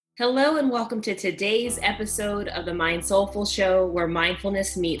Hello and welcome to today's episode of the Mind Soulful Show, where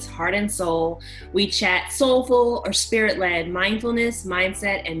mindfulness meets heart and soul. We chat soulful or spirit-led mindfulness,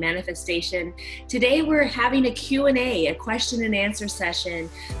 mindset, and manifestation. Today we're having a Q&A, a question and answer session,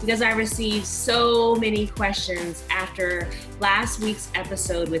 because I received so many questions after last week's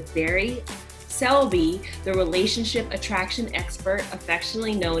episode with Barry Selby, the relationship attraction expert,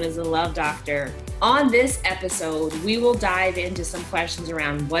 affectionately known as the Love Doctor. On this episode, we will dive into some questions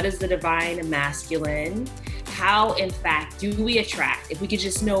around what is the divine masculine, how in fact do we attract, if we could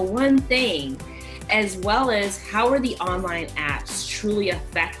just know one thing, as well as how are the online apps truly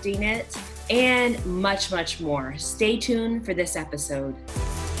affecting it, and much, much more. Stay tuned for this episode.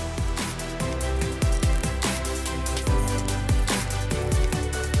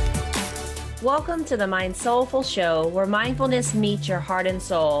 Welcome to the Mind Soulful Show, where mindfulness meets your heart and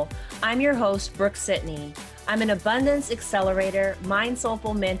soul. I'm your host, Brooke Sitney. I'm an abundance accelerator, mind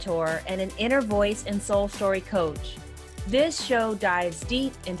soulful mentor, and an inner voice and soul story coach. This show dives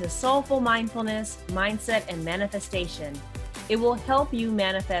deep into soulful mindfulness, mindset, and manifestation. It will help you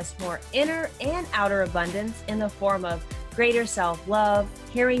manifest more inner and outer abundance in the form of greater self-love,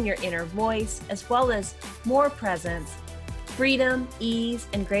 hearing your inner voice, as well as more presence, freedom, ease,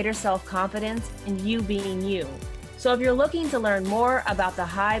 and greater self-confidence in you being you. So if you're looking to learn more about the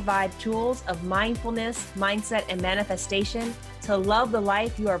high vibe tools of mindfulness, mindset, and manifestation to love the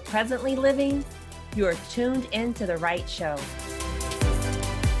life you are presently living, you are tuned into the right show.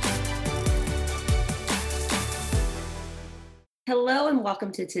 Hello and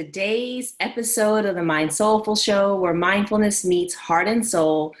welcome to today's episode of the Mind Soulful Show, where mindfulness meets heart and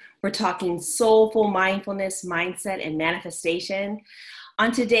soul. We're talking soulful mindfulness, mindset, and manifestation.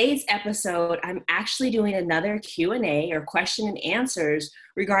 On today's episode, I'm actually doing another Q&A or question and answers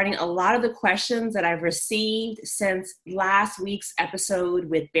regarding a lot of the questions that I've received since last week's episode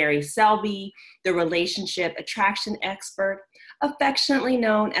with Barry Selby, the relationship attraction expert, affectionately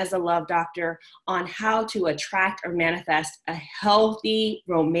known as the Love Doctor, on how to attract or manifest a healthy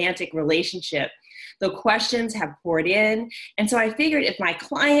romantic relationship. The questions have poured in, and so I figured if my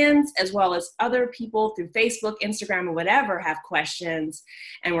clients, as well as other people through Facebook, Instagram, or whatever, have questions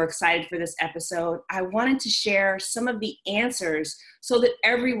and we're excited for this episode, I wanted to share some of the answers so that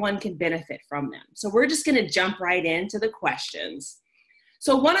everyone can benefit from them. So we're just going to jump right into the questions.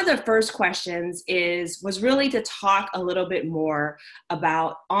 So one of the first questions was really to talk a little bit more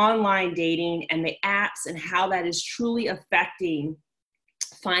about online dating and the apps and how that is truly affecting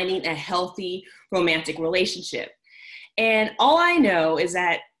finding a healthy romantic relationship. And all I know is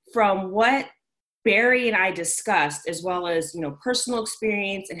that from what Barry and I discussed, as well as, personal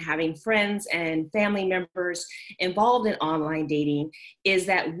experience and having friends and family members involved in online dating, is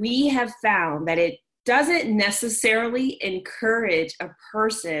that we have found that it doesn't necessarily encourage a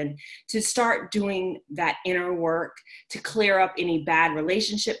person to start doing that inner work to clear up any bad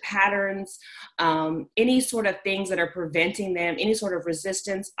relationship patterns, any sort of things that are preventing them, any sort of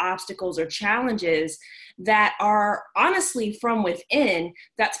resistance, obstacles, or challenges that are honestly from within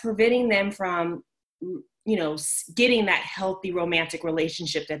that's preventing them from, getting that healthy romantic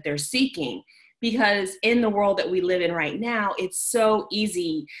relationship that they're seeking. Because in the world that we live in right now, it's so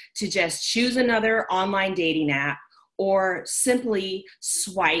easy to just choose another online dating app or simply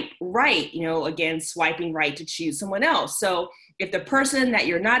swipe right, again, swiping right to choose someone else. So if the person that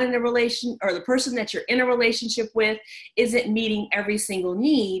you're not in a relation or the person that you're in a relationship with isn't meeting every single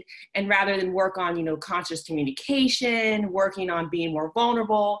need, and rather than work on, conscious communication, working on being more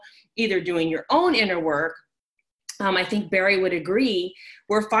vulnerable, either doing your own inner work, I think Barry would agree,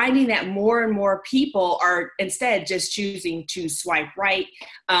 we're finding that more and more people are instead just choosing to swipe right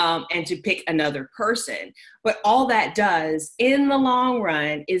and to pick another person. But all that does in the long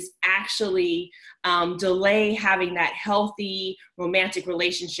run is actually delay having that healthy romantic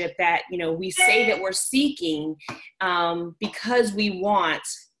relationship that, we say that we're seeking because we want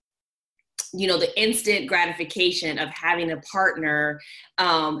the instant gratification of having a partner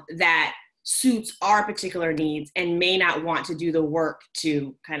that suits our particular needs and may not want to do the work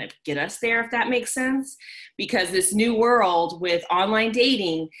to kind of get us there, if that makes sense. Because this new world with online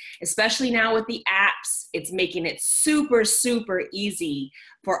dating, especially now with the apps, it's making it super, super easy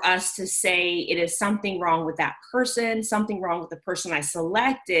for us to say it is something wrong with that person, something wrong with the person I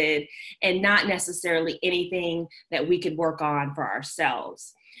selected, and not necessarily anything that we could work on for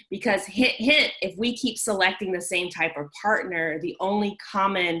ourselves. Because hint, hint, if we keep selecting the same type of partner, the only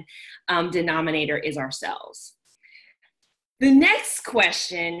common denominator is ourselves. The next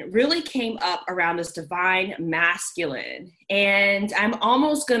question really came up around this divine masculine. And I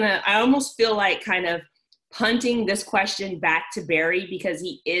almost feel like kind of punting this question back to Barry because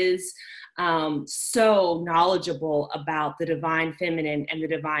he is so knowledgeable about the divine feminine and the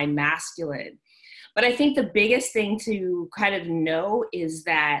divine masculine. But I think the biggest thing to kind of know is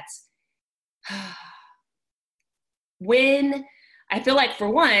that when I feel like, for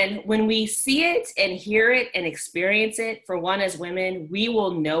one, when we see it and hear it and experience it, for one, as women, we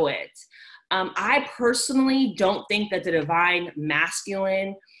will know it. I personally don't think that the divine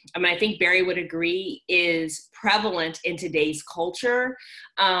masculine, I think Barry would agree, is prevalent in today's culture.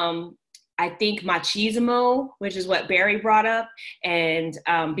 I think machismo, which is what Barry brought up, and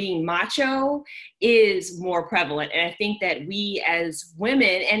being macho is more prevalent. And I think that we as women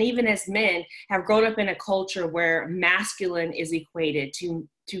and even as men have grown up in a culture where masculine is equated to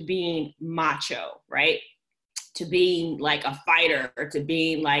being macho, right? To being like a fighter, or to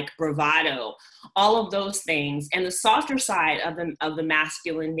being like bravado, all of those things. And the softer side of the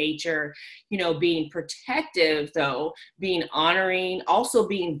masculine nature, being protective, though, being honoring, also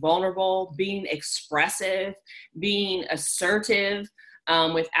being vulnerable, being expressive, being assertive,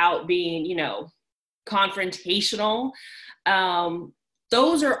 without being, confrontational.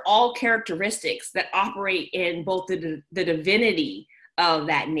 Those are all characteristics that operate in both the divinity of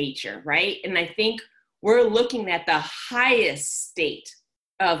that nature, right? And I think we're looking at the highest state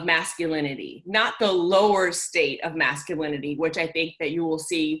of masculinity, not the lower state of masculinity, which I think that you will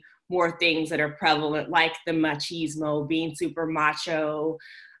see more things that are prevalent, like the machismo, being super macho.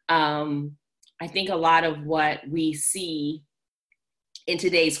 I think a lot of what we see in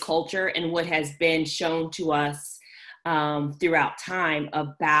today's culture and what has been shown to us throughout time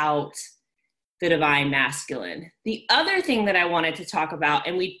about the divine masculine. The other thing that I wanted to talk about,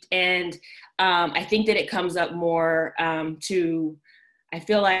 and I think that it comes up more I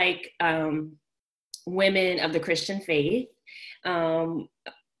feel like women of the Christian faith.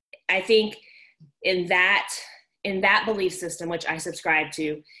 I think in that belief system, which I subscribe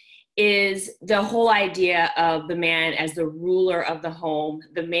to, is the whole idea of the man as the ruler of the home,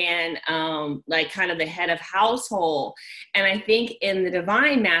 the man like kind of the head of household. And I think in the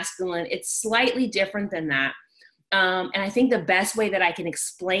divine masculine, it's slightly different than that. And I think the best way that I can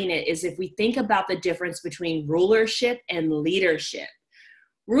explain it is if we think about the difference between rulership and leadership.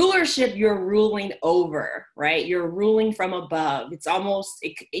 Rulership, you're ruling over, right? You're ruling from above. It's almost,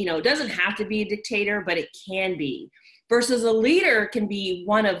 it doesn't have to be a dictator, but it can be. Versus a leader can be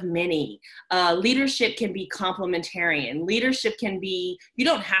one of many. Leadership can be complementarian. Leadership can be, you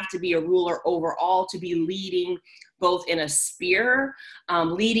don't have to be a ruler overall to be leading both in a sphere,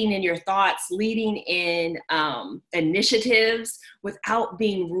 leading in your thoughts, leading in initiatives without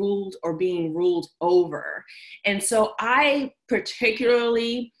being ruled or being ruled over. And so I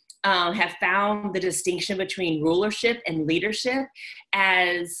particularly have found the distinction between rulership and leadership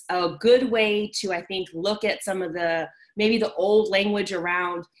as a good way to, I think, look at some of maybe the old language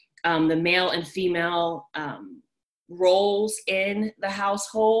around the male and female roles in the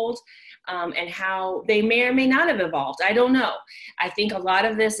household, and how they may or may not have evolved. I don't know. I think a lot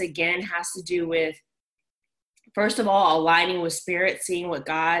of this, again, has to do with, first of all, aligning with spirit, seeing what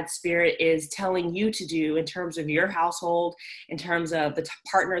God's spirit is telling you to do in terms of your household, in terms of the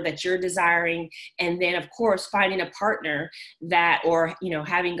partner that you're desiring. And then, of course, finding a partner that, or,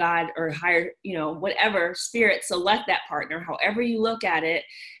 having God or higher, whatever spirit select that partner, however you look at it,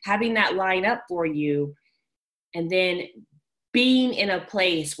 having that line up for you. And then being in a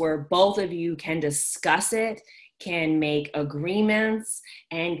place where both of you can discuss it, can make agreements,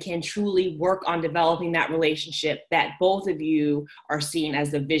 and can truly work on developing that relationship that both of you are seeing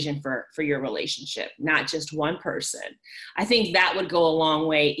as the vision for your relationship, not just one person. I think that would go a long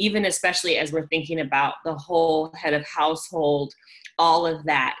way, even especially as we're thinking about the whole head of household, all of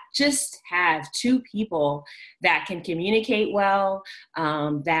that. Just have two people that can communicate well,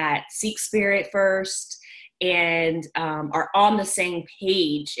 that seek spirit first, and are on the same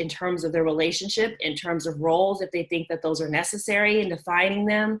page in terms of their relationship, in terms of roles, if they think that those are necessary, and defining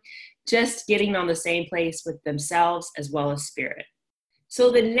them, just getting on the same place with themselves as well as spirit. So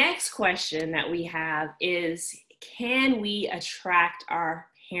the next question that we have is, can we attract our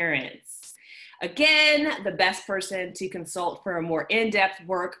parents? Again, the best person to consult for a more in-depth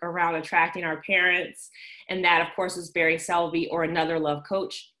work around attracting our parents, and that, of course, is Barry Selby or another love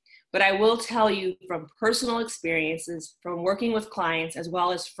coach. But I will tell you from personal experiences, from working with clients as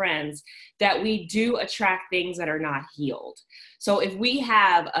well as friends, that we do attract things that are not healed. So if we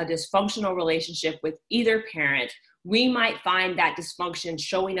have a dysfunctional relationship with either parent, we might find that dysfunction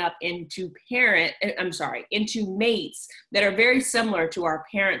showing up into mates that are very similar to our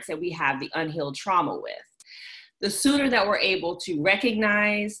parents that we have the unhealed trauma with. The sooner that we're able to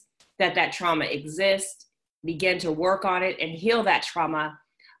recognize that trauma exists, begin to work on it and heal that trauma,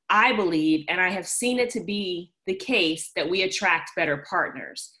 I believe, and I have seen it to be the case, that we attract better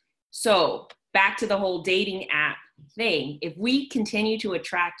partners. So back to the whole dating app thing, if we continue to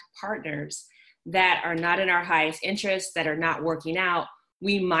attract partners that are not in our highest interest, that are not working out,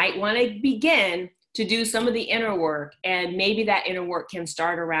 we might want to begin to do some of the inner work. And maybe that inner work can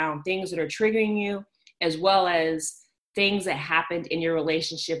start around things that are triggering you, as well as things that happened in your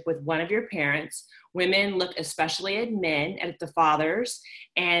relationship with one of your parents. Women, look especially at men, at the fathers.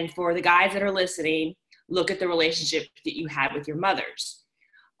 And for the guys that are listening, look at the relationship that you had with your mothers.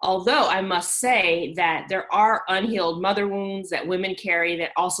 Although I must say that there are unhealed mother wounds that women carry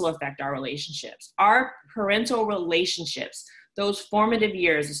that also affect our relationships. Our parental relationships, those formative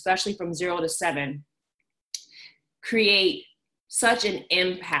years, especially from 0 to 7, create such an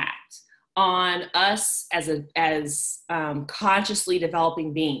impact on us as consciously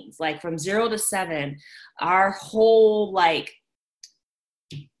developing beings. Like from 0 to 7, our whole,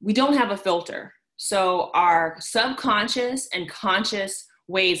 we don't have a filter. So our subconscious and conscious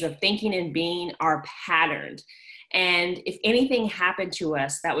ways of thinking and being are patterned. And if anything happened to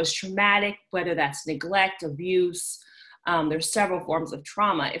us that was traumatic, whether that's neglect, abuse, there's several forms of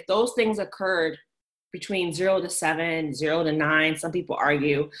trauma. If those things occurred between 0 to 7, 0 to 9, some people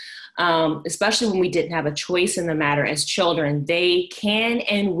argue, especially when we didn't have a choice in the matter as children, they can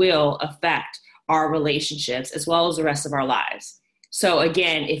and will affect our relationships as well as the rest of our lives. So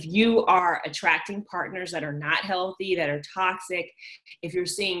again, if you are attracting partners that are not healthy, that are toxic, if you're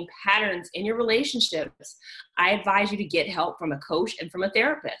seeing patterns in your relationships, I advise you to get help from a coach and from a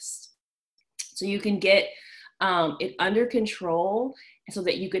therapist, so you can get it under control, so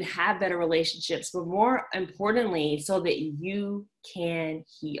that you can have better relationships, but more importantly, so that you can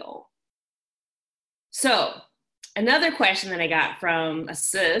heal. So another question that I got from a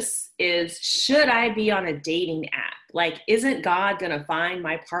sis is, should I be on a dating app? Like, isn't God going to find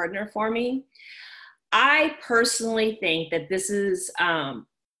my partner for me? I personally think that this is a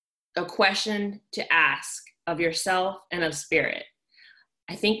question to ask of yourself and of spirit.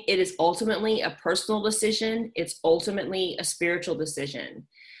 I think it is ultimately a personal decision. It's ultimately a spiritual decision.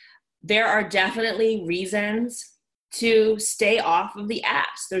 There are definitely reasons to stay off of the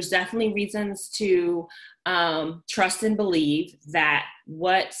apps. There's definitely reasons to trust and believe that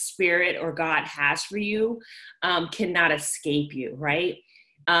what spirit or God has for you cannot escape you, right?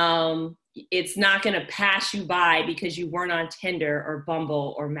 It's not going to pass you by because you weren't on Tinder or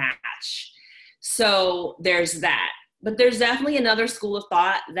Bumble or Match. So there's that. But there's definitely another school of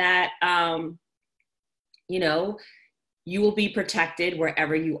thought that, you will be protected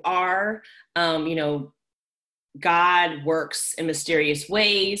wherever you are. God works in mysterious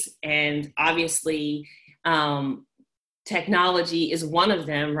ways, and obviously technology is one of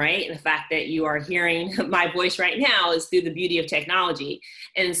them, right? And the fact that you are hearing my voice right now is through the beauty of technology.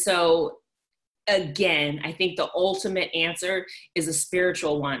 And so again, I think the ultimate answer is a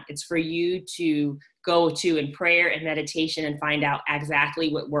spiritual one. It's for you to go to in prayer and meditation and find out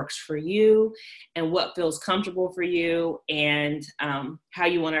exactly what works for you and what feels comfortable for you, and how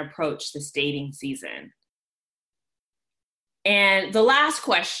you want to approach this dating season. And the last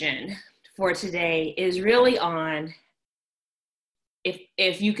question for today is really on,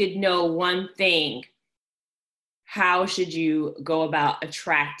 if you could know one thing, how should you go about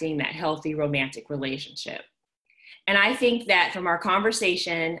attracting that healthy romantic relationship? And I think that from our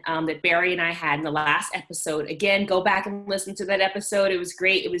conversation that Barry and I had in the last episode, again, go back and listen to that episode. It was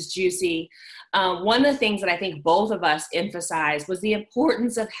great. It was juicy. One of the things that I think both of us emphasized was the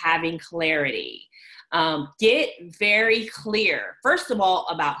importance of having clarity. Get very clear, first of all,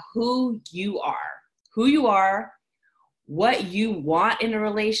 about who you are, what you want in a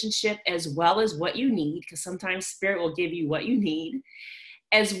relationship, as well as what you need, because sometimes spirit will give you what you need,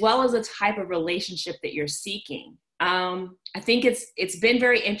 as well as the type of relationship that you're seeking. I think it's been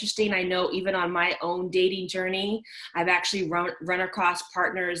very interesting. I know even on my own dating journey, I've actually run across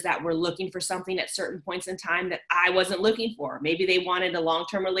partners that were looking for something at certain points in time that I wasn't looking for. Maybe they wanted a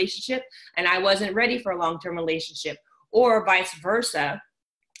long-term relationship and I wasn't ready for a long-term relationship, or vice versa.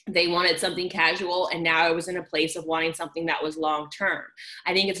 They wanted something casual and now I was in a place of wanting something that was long-term.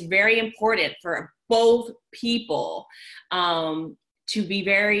 I think it's very important for both people to be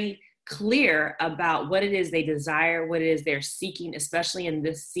very clear about what it is they desire, what it is they're seeking, especially in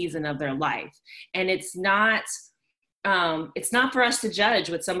this season of their life. And it's not for us to judge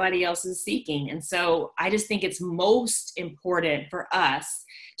what somebody else is seeking. And so I just think it's most important for us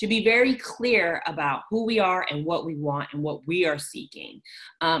to be very clear about who we are and what we want and what we are seeking,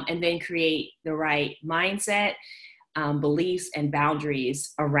 and then create the right mindset. beliefs and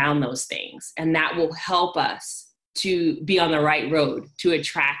boundaries around those things. And that will help us to be on the right road to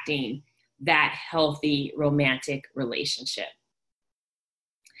attracting that healthy romantic relationship.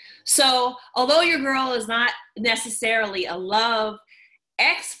 So although your girl is not necessarily a love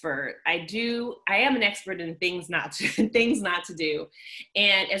expert, I am an expert in things not to do,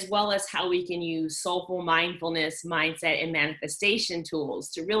 and as well as how we can use soulful mindfulness, mindset, and manifestation tools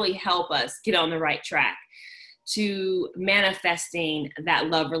to really help us get on the right track to manifesting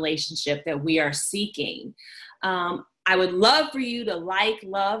that love relationship that we are seeking. I would love for you to like,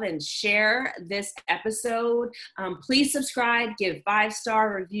 love, and share this episode. Please subscribe, give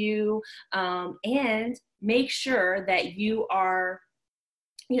 5-star review, and make sure that you are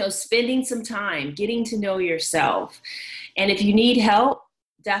spending some time getting to know yourself. And if you need help,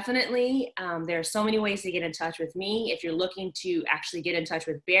 definitely, there are so many ways to get in touch with me. If you're looking to actually get in touch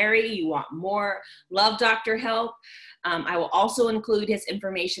with Barry, you want more Love Doctor help, I will also include his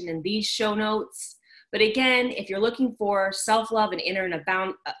information in these show notes. But again, if you're looking for self-love and inner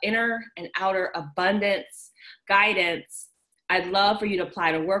and outer abundance guidance, I'd love for you to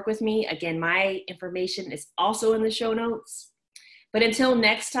apply to work with me. Again, my information is also in the show notes. But until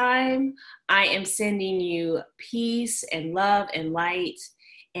next time, I am sending you peace and love and light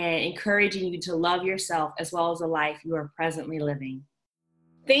and encouraging you to love yourself as well as the life you are presently living.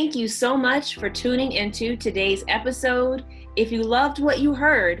 Thank you so much for tuning into today's episode. If you loved what you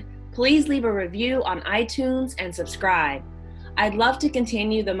heard, please leave a review on iTunes and subscribe. I'd love to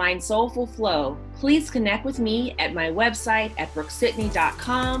continue the Mind Soulful flow. Please connect with me at my website at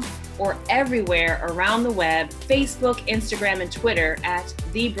brooksitney.com or everywhere around the web, Facebook, Instagram, and Twitter at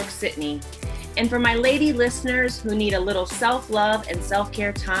The Brooke Sitney. And for my lady listeners who need a little self-love and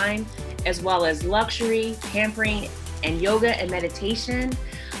self-care time, as well as luxury, pampering, and yoga and meditation,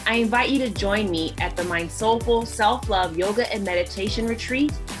 I invite you to join me at the Mind Soulful Self-Love Yoga and Meditation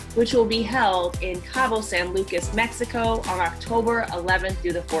Retreat, which will be held in Cabo San Lucas, Mexico on October 11th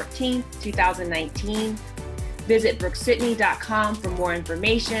through the 14th, 2019. Visit brooksitney.com for more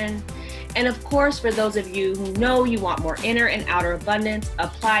information. And of course, for those of you who know you want more inner and outer abundance,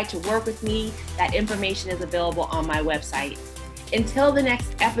 apply to work with me. That information is available on my website. Until the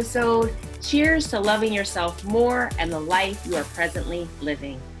next episode, cheers to loving yourself more and the life you are presently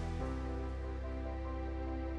living.